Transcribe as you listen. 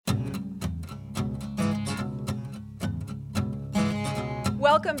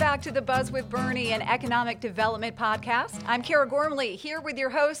Welcome back to the Buzz with Bernie, an economic development podcast. I'm Kara Gormley, here with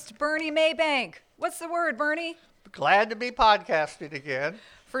your host, Bernie Maybank. What's the word, Bernie? Glad to be podcasting again.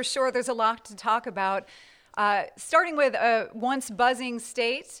 For sure, there's a lot to talk about. Starting with a once buzzing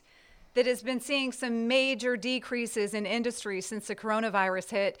state that has been seeing some major decreases in industry since the coronavirus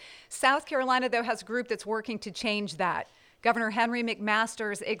hit. South Carolina, though, has a group that's working to change that. Governor Henry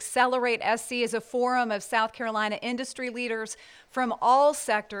McMaster's Accelerate SC is a forum of South Carolina industry leaders from all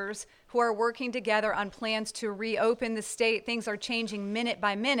sectors who are working together on plans to reopen the state. Things are changing minute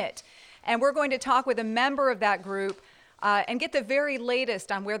by minute. And we're going to talk with a member of that group and get the very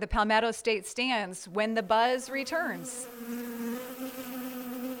latest on where the Palmetto State stands when the buzz returns.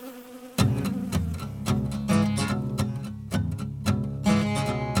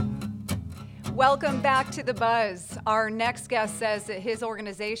 Welcome back to The Buzz. Our next guest says that his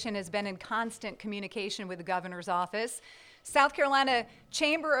organization has been in constant communication with the governor's office. South Carolina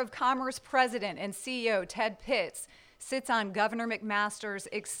Chamber of Commerce President and CEO Ted Pitts sits on Governor McMaster's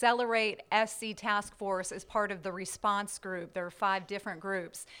Accelerate SC Task Force as part of the response group. There are 5 different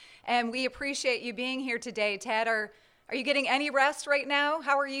groups. And we appreciate you being here today. Ted, are you getting any rest right now?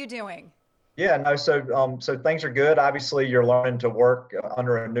 How are you doing? Yeah, no, so things are good. Obviously, you're learning to work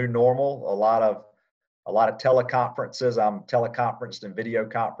under a new normal. A lot of teleconferences. I'm teleconferenced and video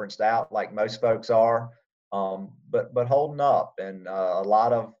conferenced out like most folks are, but holding up. And a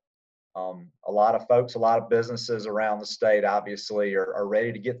lot of folks, a lot of businesses around the state, obviously, are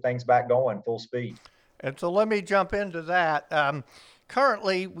ready to get things back going full speed. And so let me jump into that.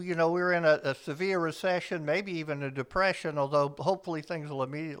 Currently, we're in a severe recession, maybe even a depression, although hopefully things will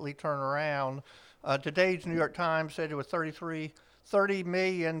immediately turn around. Today's New York Times said it was 30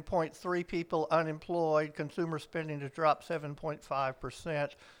 million point 3 people unemployed. Consumer spending has dropped 7.5%.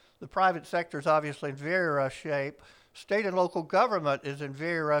 The private sector is obviously in very rough shape. State and local government is in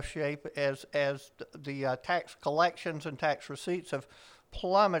very rough shape as the tax collections and tax receipts have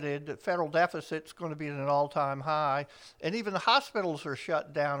plummeted. The federal deficit's going to be at an all-time high, and even the hospitals are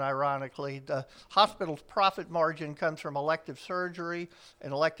shut down. Ironically, the hospital's profit margin comes from elective surgery,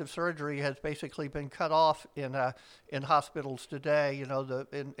 and elective surgery has basically been cut off in hospitals today.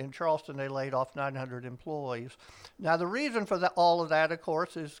 In Charleston, they laid off 900 employees. Now, the reason for all of that, of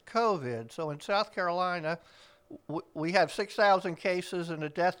course, is COVID. So in South Carolina, we have 6,000 cases and a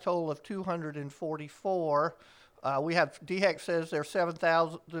death toll of 244. DHEC says there are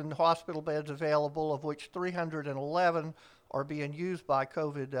 7,000 hospital beds available, of which 311 are being used by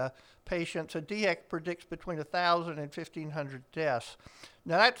COVID patients. And DHEC predicts between 1,000 and 1,500 deaths.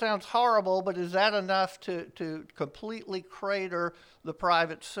 Now that sounds horrible, but is that enough to completely crater the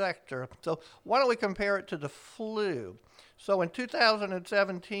private sector? So why don't we compare it to the flu? So in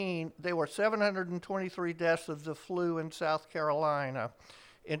 2017, there were 723 deaths of the flu in South Carolina.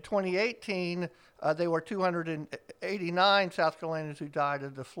 In 2018, there were 289 South Carolinians who died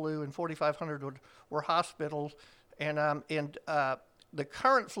of the flu, and 4,500 were hospitals. And in the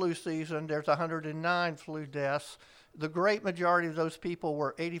current flu season, there's 109 flu deaths. The great majority of those people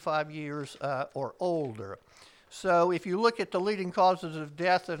were 85 years or older. So if you look at the leading causes of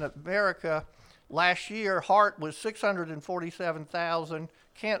death in America, last year, heart was 647,000,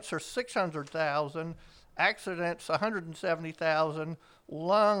 cancer 600,000, accidents 170,000,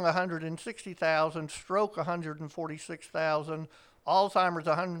 lung 160,000, stroke 146,000, Alzheimer's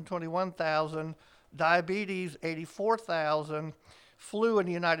 121,000, diabetes 84,000, flu in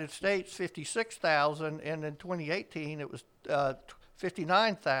the United States 56,000, and in 2018 it was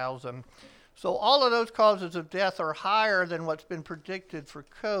 59,000. So all of those causes of death are higher than what's been predicted for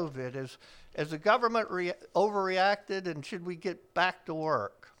COVID. Has the government overreacted, and should we get back to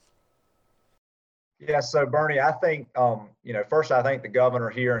work? Yeah, so Bernie, I think, first, I think the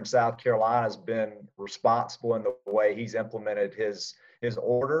governor here in South Carolina has been responsible in the way he's implemented his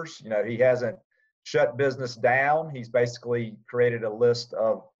orders. He hasn't shut business down. He's basically created a list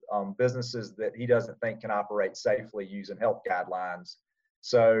of businesses that he doesn't think can operate safely using health guidelines.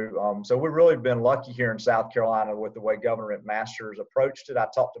 So we've really been lucky here in South Carolina with the way Governor McMaster's approached it. I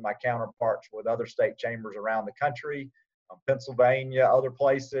talked to my counterparts with other state chambers around the country. Pennsylvania, other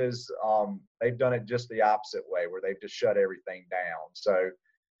places, they've done it just the opposite way, where they've just shut everything down. So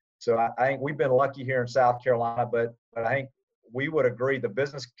I think we've been lucky here in South Carolina, but I think we would agree, the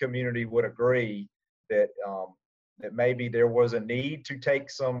business community would agree that that maybe there was a need to take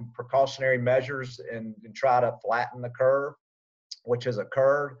some precautionary measures and try to flatten the curve, which has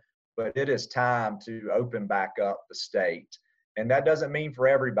occurred. But it is time to open back up the state, and that doesn't mean for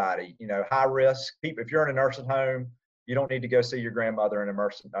everybody. High risk people. If you're in a nursing home, you don't need to go see your grandmother in a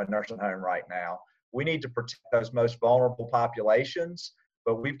nursing home right now. We need to protect those most vulnerable populations.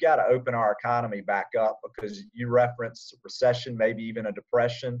 but we've got to open our economy back up, because you referenced recession, maybe even a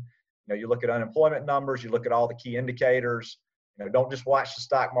depression. You look at unemployment numbers, you look at all the key indicators. Don't just watch the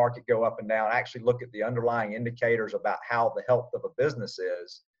stock market go up and down. Actually look at the underlying indicators about how the health of a business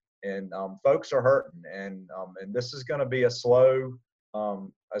is. And folks are hurting, and this is going to be a slow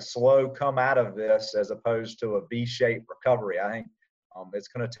come out of this, as opposed to a V-shaped recovery. I think it's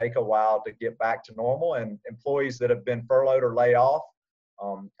going to take a while to get back to normal, and employees that have been furloughed or laid off,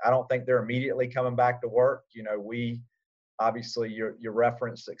 I don't think they're immediately coming back to work. We obviously, your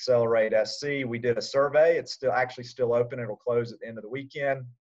reference Accelerate SC, we did a survey. It's still open. It'll close at the end of the weekend,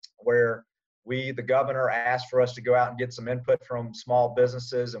 where the governor asked for us to go out and get some input from small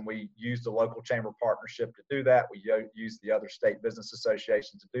businesses, and we used the local chamber partnership to do that. We used the other state business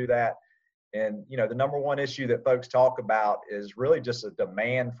associations to do that. And, the number one issue that folks talk about is really just a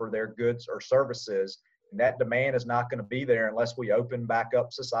demand for their goods or services. And that demand is not going to be there unless we open back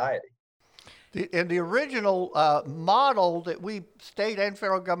up society. The original model that state and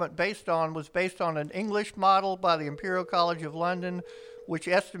federal government was based on an English model by the Imperial College of London, which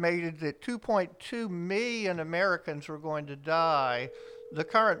estimated that 2.2 million Americans were going to die. The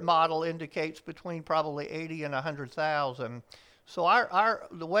current model indicates between probably 80 and 100,000. So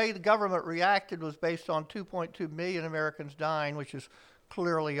the way the government reacted was based on 2.2 million Americans dying, which is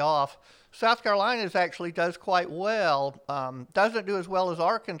clearly off. South Carolina actually does quite well. Doesn't do as well as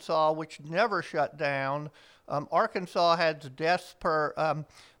Arkansas, which never shut down. Arkansas had deaths per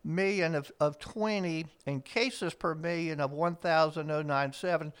million of 20 and cases per million of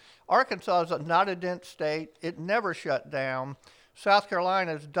 1,097. Arkansas is not a dense state. It never shut down. South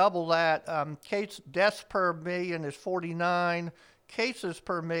Carolina is double that. Deaths per million is 49. Cases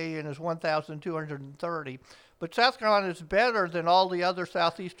per million is 1,230. But South Carolina is better than all the other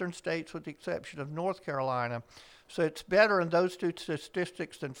southeastern states, with the exception of North Carolina. So it's better in those two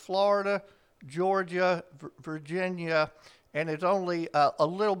statistics than Florida, Georgia, Virginia, and it's only a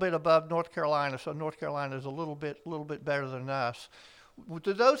little bit above North Carolina. So North Carolina is a little bit better than us.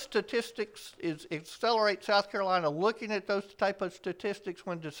 Do those statistics, is Accelerate South Carolina looking at those type of statistics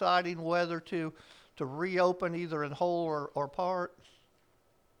when deciding whether to reopen either in whole or part?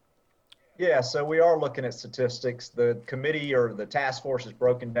 Yeah, so we are looking at statistics. The committee or the task force is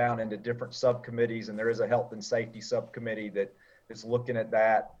broken down into different subcommittees, and there is a health and safety subcommittee that is looking at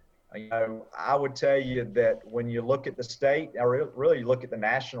that. I would tell you that when you look at the state, or really look at the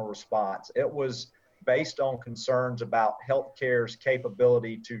national response, it was based on concerns about healthcare's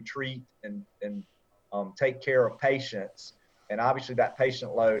capability to treat and take care of patients. And obviously that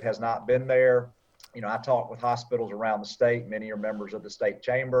patient load has not been there. I talk with hospitals around the state. Many are members of the state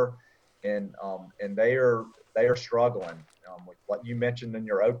chamber, and they are struggling. With what you mentioned in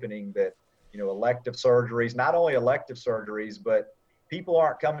your opening, that elective surgeries, not only elective surgeries, but people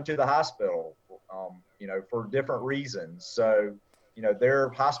aren't coming to the hospital, for different reasons. So, there are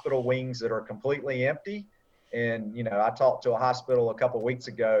hospital wings that are completely empty. And, I talked to a hospital a couple of weeks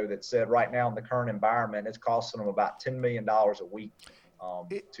ago that said right now in the current environment, it's costing them about $10 million a week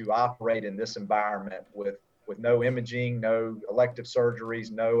to operate in this environment with no imaging, no elective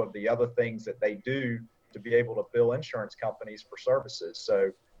surgeries, no of the other things that they do to be able to bill insurance companies for services.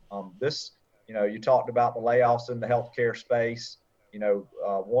 So you talked about the layoffs in the healthcare space.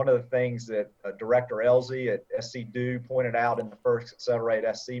 One of the things that Director Elsie at SC-DO pointed out in the first Accelerate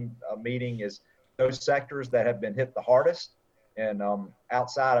SC meeting is those sectors that have been hit the hardest. And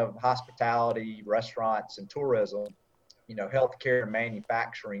outside of hospitality, restaurants, and tourism, healthcare and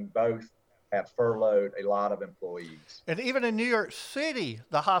manufacturing both have furloughed a lot of employees. And even in New York City,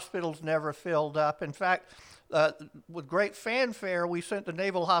 the hospitals never filled up. In fact, with great fanfare, we sent the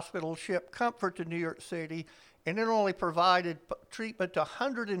Naval Hospital ship Comfort to New York City, and it only provided treatment to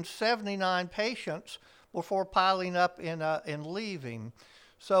 179 patients before piling up and leaving.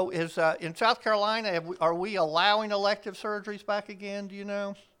 So in South Carolina, are we allowing elective surgeries back again, do you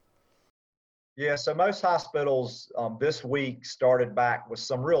know? Yeah, so most hospitals this week started back with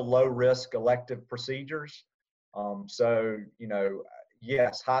some real low-risk elective procedures.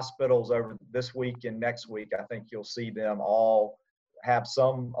 Yes, hospitals over this week and next week, I think you'll see them all have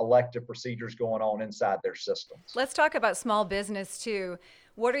some elective procedures going on inside their systems. Let's talk about small business too.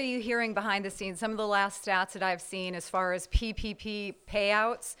 What are you hearing behind the scenes? Some of the last stats that I've seen as far as PPP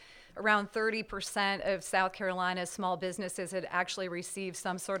payouts, around 30% of South Carolina's small businesses had actually received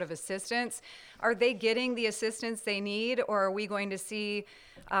some sort of assistance. Are they getting the assistance they need, or are we going to see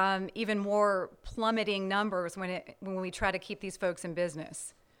even more plummeting numbers when we try to keep these folks in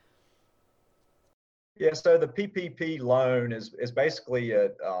business? Yeah, so the PPP loan is basically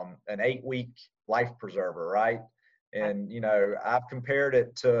an 8-week life preserver, right? And, I've compared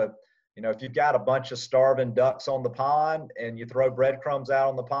it to, if you've got a bunch of starving ducks on the pond and you throw breadcrumbs out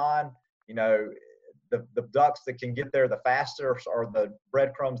on the pond, the ducks that can get there the fastest are the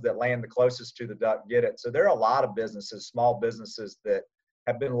breadcrumbs that land the closest to the duck get it. So there are a lot of businesses, small businesses, that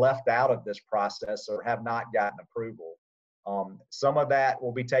have been left out of this process or have not gotten approval. Some of that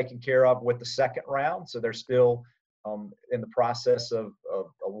will be taken care of with the second round. So they're still in the process of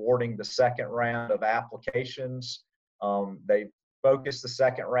awarding the second round of applications. They focused the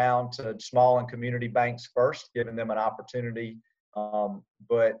second round to small and community banks first, giving them an opportunity.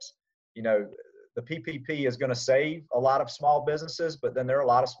 But the PPP is going to save a lot of small businesses, but then there are a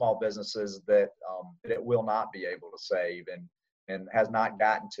lot of small businesses that it will not be able to save and has not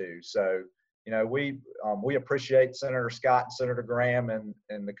gotten to. So, we appreciate Senator Scott and Senator Graham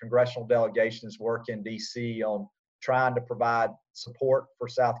and the congressional delegation's work in D.C. on trying to provide support for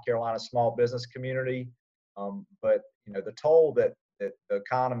South Carolina's small business community. But, the toll that the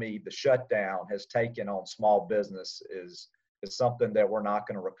economy, the shutdown has taken on small business is something that we're not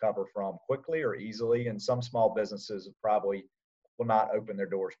going to recover from quickly or easily. And some small businesses probably will not open their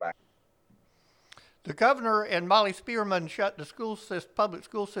doors back. The governor and Molly Spearman shut the public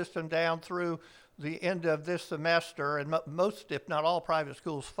school system down through the end of this semester, and most, if not all, private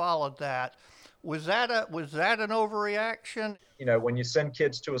schools followed that. Was that an overreaction? When you send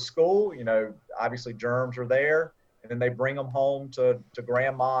kids to a school, obviously germs are there, and then they bring them home to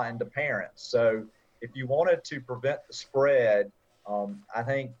grandma and to parents. So if you wanted to prevent the spread, I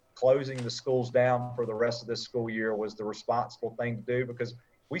think closing the schools down for the rest of this school year was the responsible thing to do, because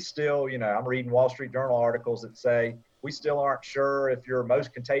we still, I'm reading Wall Street Journal articles that say we still aren't sure if you're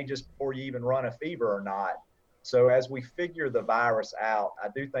most contagious before you even run a fever or not. So as we figure the virus out, I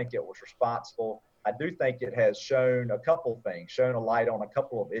do think it was responsible. I do think it has shown a couple things, shown a light on a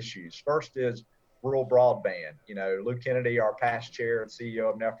couple of issues. First is rural broadband. Lou Kennedy, our past chair and CEO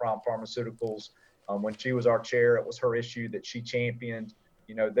of Nephron Pharmaceuticals, when she was our chair, it was her issue that she championed.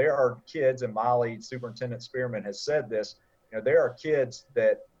 There are kids, and Molly, Superintendent Spearman, has said this, there are kids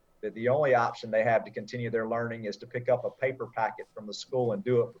that the only option they have to continue their learning is to pick up a paper packet from the school and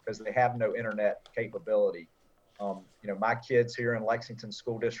do it because they have no internet capability. My kids here in Lexington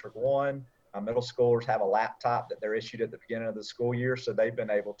School District 1, my middle schoolers have a laptop that they're issued at the beginning of the school year, so they've been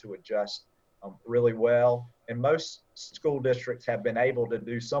able to adjust really well. And most school districts have been able to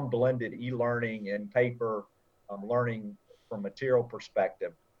do some blended e-learning and paper learning from material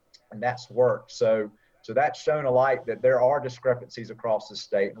perspective, and that's worked. So that's shown a light that there are discrepancies across the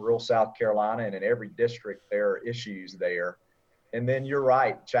state. In rural South Carolina and in every district, there are issues there. And then you're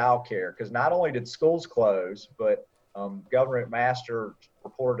right, childcare, because not only did schools close, but Governor McMaster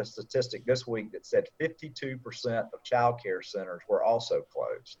reported a statistic this week that said 52% of childcare centers were also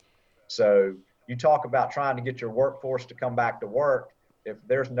closed. So you talk about trying to get your workforce to come back to work. If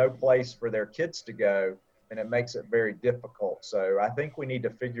there's no place for their kids to go, then it makes it very difficult. So I think we need to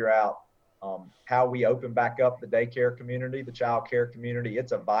figure out how we open back up the daycare community, the child care community.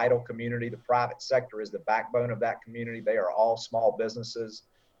 It's a vital community. The private sector is the backbone of that community. They are all small businesses.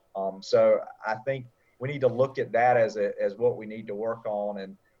 So I think we need to look at that as what we need to work on.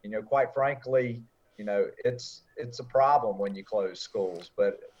 And, quite frankly, it's a problem when you close schools,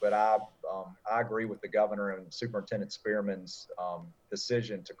 but I agree with the governor and Superintendent Spearman's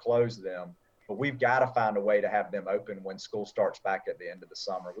decision to close them. But we've got to find a way to have them open when school starts back at the end of the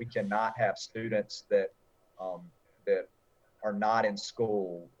summer. We cannot have students that are not in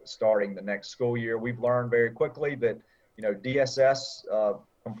school starting the next school year. We've learned very quickly that, DSS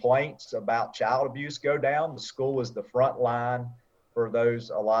complaints about child abuse go down. The school is the front line for those.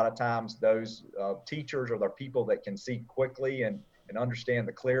 A lot of times those teachers are the people that can see quickly and understand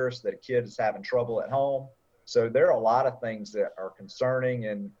the clearest that a kid is having trouble at home. So there are a lot of things that are concerning,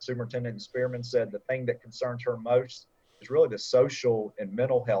 and Superintendent Spearman said the thing that concerns her most is really the social and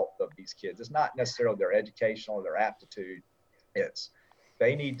mental health of these kids. It's not necessarily their educational or their aptitude. It's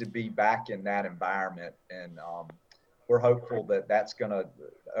they need to be back in that environment, and we're hopeful that that's going to,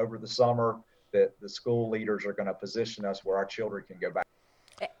 over the summer, that the school leaders are going to position us where our children can go back.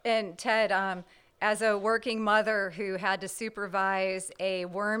 And Ted, as a working mother who had to supervise a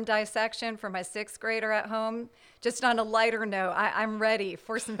worm dissection for my 6th grader at home, just on a lighter note, I'm ready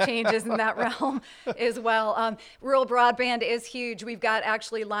for some changes in that realm as well. Rural broadband is huge. We've got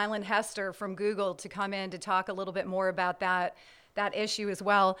actually Lyland Hester from Google to come in to talk a little bit more about that issue as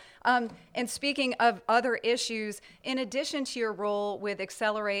well. And speaking of other issues, in addition to your role with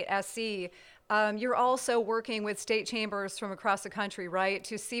Accelerate SC, You're also working with state chambers from across the country, right,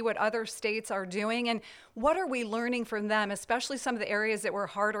 to see what other states are doing and what are we learning from them, especially some of the areas that were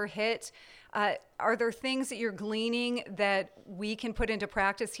harder hit. Are there things that you're gleaning that we can put into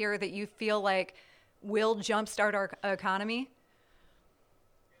practice here that you feel like will jumpstart our economy?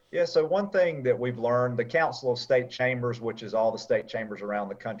 Yeah, so one thing that we've learned, the Council of State Chambers, which is all the state chambers around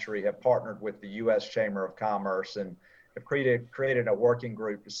the country, have partnered with the U.S. Chamber of Commerce and have created a working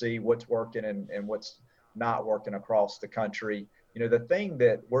group to see what's working and what's not working across the country. You know, the thing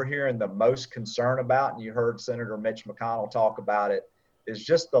that we're hearing the most concern about, and you heard Senator Mitch McConnell talk about it, is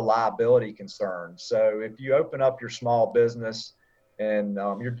just the liability concern. So if you open up your small business and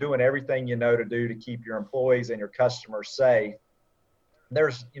you're doing everything you know to do to keep your employees and your customers safe,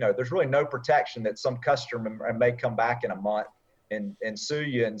 there's really no protection that some customer may come back in a month and sue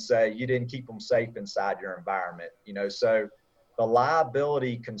you and say you didn't keep them safe inside your environment. So the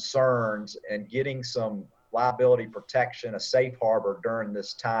liability concerns and getting some liability protection, a safe harbor during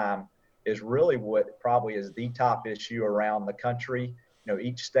this time is really what probably is the top issue around the country.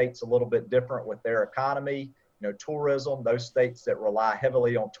 Each state's a little bit different with their economy. Tourism, those states that rely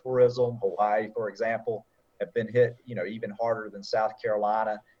heavily on tourism, Hawaii, for example, have been hit, even harder than South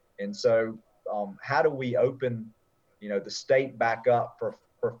Carolina. And so how do we open, the state back up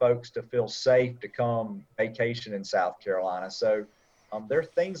for folks to feel safe to come vacation in South Carolina? So there are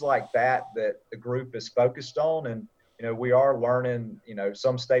things like that the group is focused on. And, we are learning,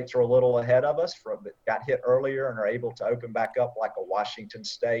 some states are a little ahead of us that got hit earlier and are able to open back up, like a Washington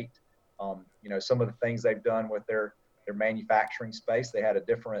State. Some of the things they've done with their manufacturing space, they had a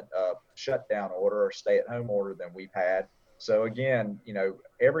different shutdown order or stay-at-home order than we've had. So again,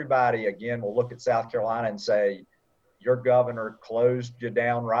 everybody will look at South Carolina and say, your governor closed you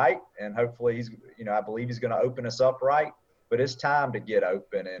down right, and hopefully I believe he's going to open us up right. But it's time to get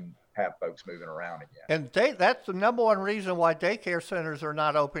open and have folks moving around again. And that's the number one reason why daycare centers are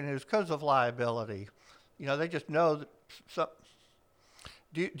not open is because of liability. They just know that.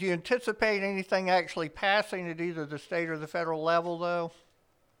 Do you anticipate anything actually passing at either the state or the federal level, though?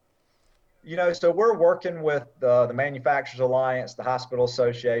 So we're working with the Manufacturers Alliance, the Hospital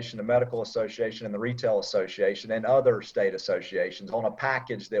Association, the Medical Association, and the Retail Association, and other state associations on a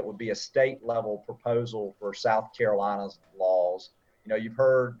package that would be a state-level proposal for South Carolina's laws. You've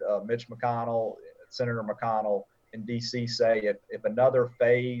heard Mitch McConnell, Senator McConnell in D.C. say if another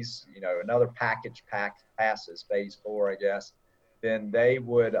phase, another package passes, phase 4, I guess, then they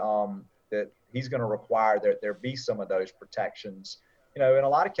would, that he's going to require that there be some of those protections, in a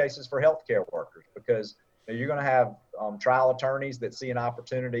lot of cases for healthcare workers, because you're going to have trial attorneys that see an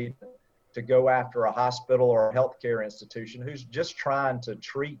opportunity to go after a hospital or a healthcare institution who's just trying to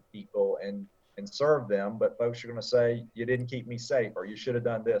treat people and serve them, but folks are going to say, you didn't keep me safe, or you should have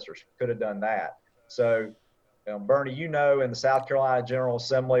done this, or could have done that. So, Bernie, in the South Carolina General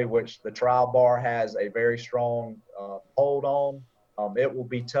Assembly, which the trial bar has a very strong hold on, it will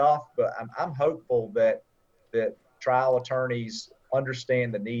be tough, but I'm hopeful that trial attorneys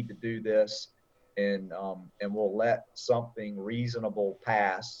understand the need to do this and will let something reasonable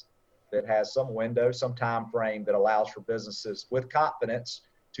pass that has some window, some time frame that allows for businesses with confidence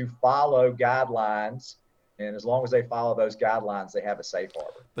to follow guidelines. And as long as they follow those guidelines, they have a safe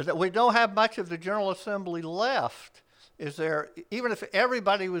harbor. But we don't have much of the General Assembly left. Is there, even if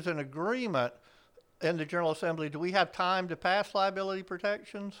everybody was in agreement in the General Assembly, do we have time to pass liability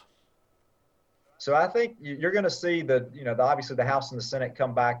protections? So I think you're going to see obviously the House and the Senate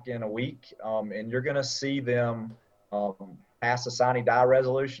come back in a week, and you're going to see them pass a sine die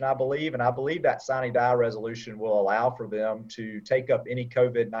resolution, I believe. And I believe that sine die resolution will allow for them to take up any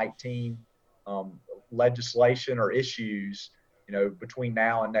COVID-19 legislation or issues, between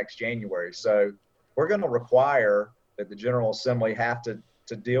now and next January. So we're going to require that the General Assembly have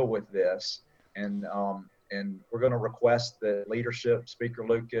to deal with this. And we're going to request that leadership, Speaker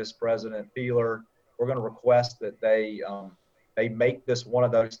Lucas, President Peeler, we're going to request that they make this one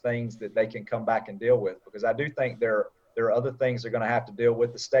of those things that they can come back and deal with, because I do think there are other things they're going to have to deal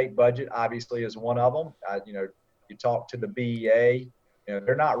with. The state budget obviously is one of them. You talk to the BEA,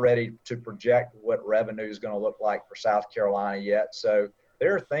 they're not ready to project what revenue is going to look like for South Carolina yet. So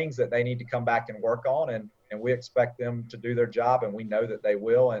there are things that they need to come back and work on, and we expect them to do their job, and we know that they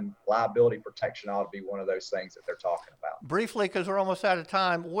will, and liability protection ought to be one of those things that they're talking about. Briefly, because we're almost out of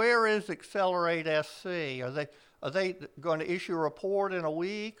time, where is Accelerate SC? Are they going to issue a report in a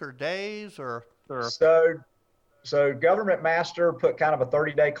week or days or? So Government Master put kind of a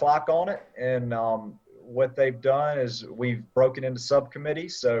 30-day clock on it, and what they've done is we've broken into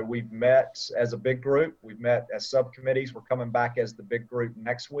subcommittees. So we've met as a big group. We've met as subcommittees. We're coming back as the big group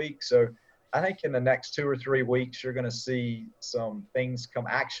next week. So I think in the next 2 or 3 weeks, you're going to see some things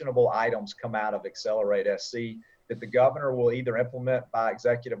actionable items come out of Accelerate SC that the governor will either implement by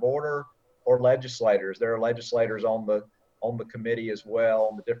executive order or legislators. There are legislators on the committee as well,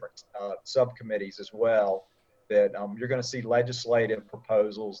 on the different subcommittees as well, that you're going to see legislative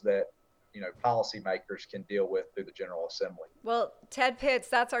proposals that policymakers can deal with through the General Assembly. Well, Ted Pitts,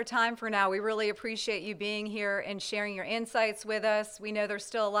 that's our time for now. We really appreciate you being here and sharing your insights with us. We know there's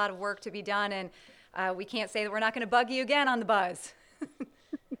still a lot of work to be done, and we can't say that we're not going to bug you again on the buzz.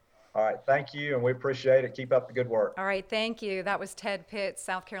 All right, thank you, and we appreciate it. Keep up the good work. All right, thank you. That was Ted Pitts,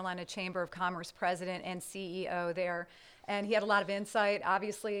 South Carolina Chamber of Commerce president and CEO there, and he had a lot of insight.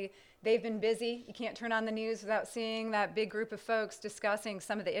 Obviously, they've been busy. You can't turn on the news without seeing that big group of folks discussing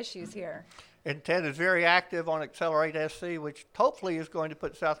some of the issues here. And Ted is very active on Accelerate SC, which hopefully is going to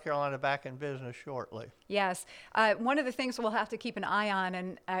put South Carolina back in business shortly. Yes. One of the things we'll have to keep an eye on,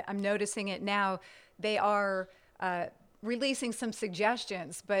 and I'm noticing it now, they are releasing some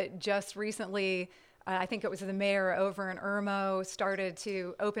suggestions, but just recently, I think it was the mayor over in Irmo started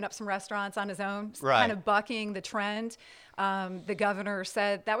to open up some restaurants on his own, right, kind of bucking the trend. The governor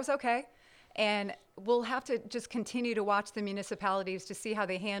said that was okay. And we'll have to just continue to watch the municipalities to see how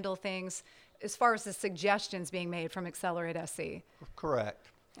they handle things as far as the suggestions being made from Accelerate SC. Correct.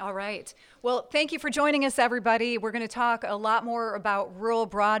 All right. Well, thank you for joining us, everybody. We're going to talk a lot more about rural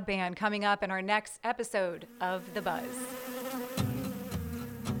broadband coming up in our next episode of The Buzz.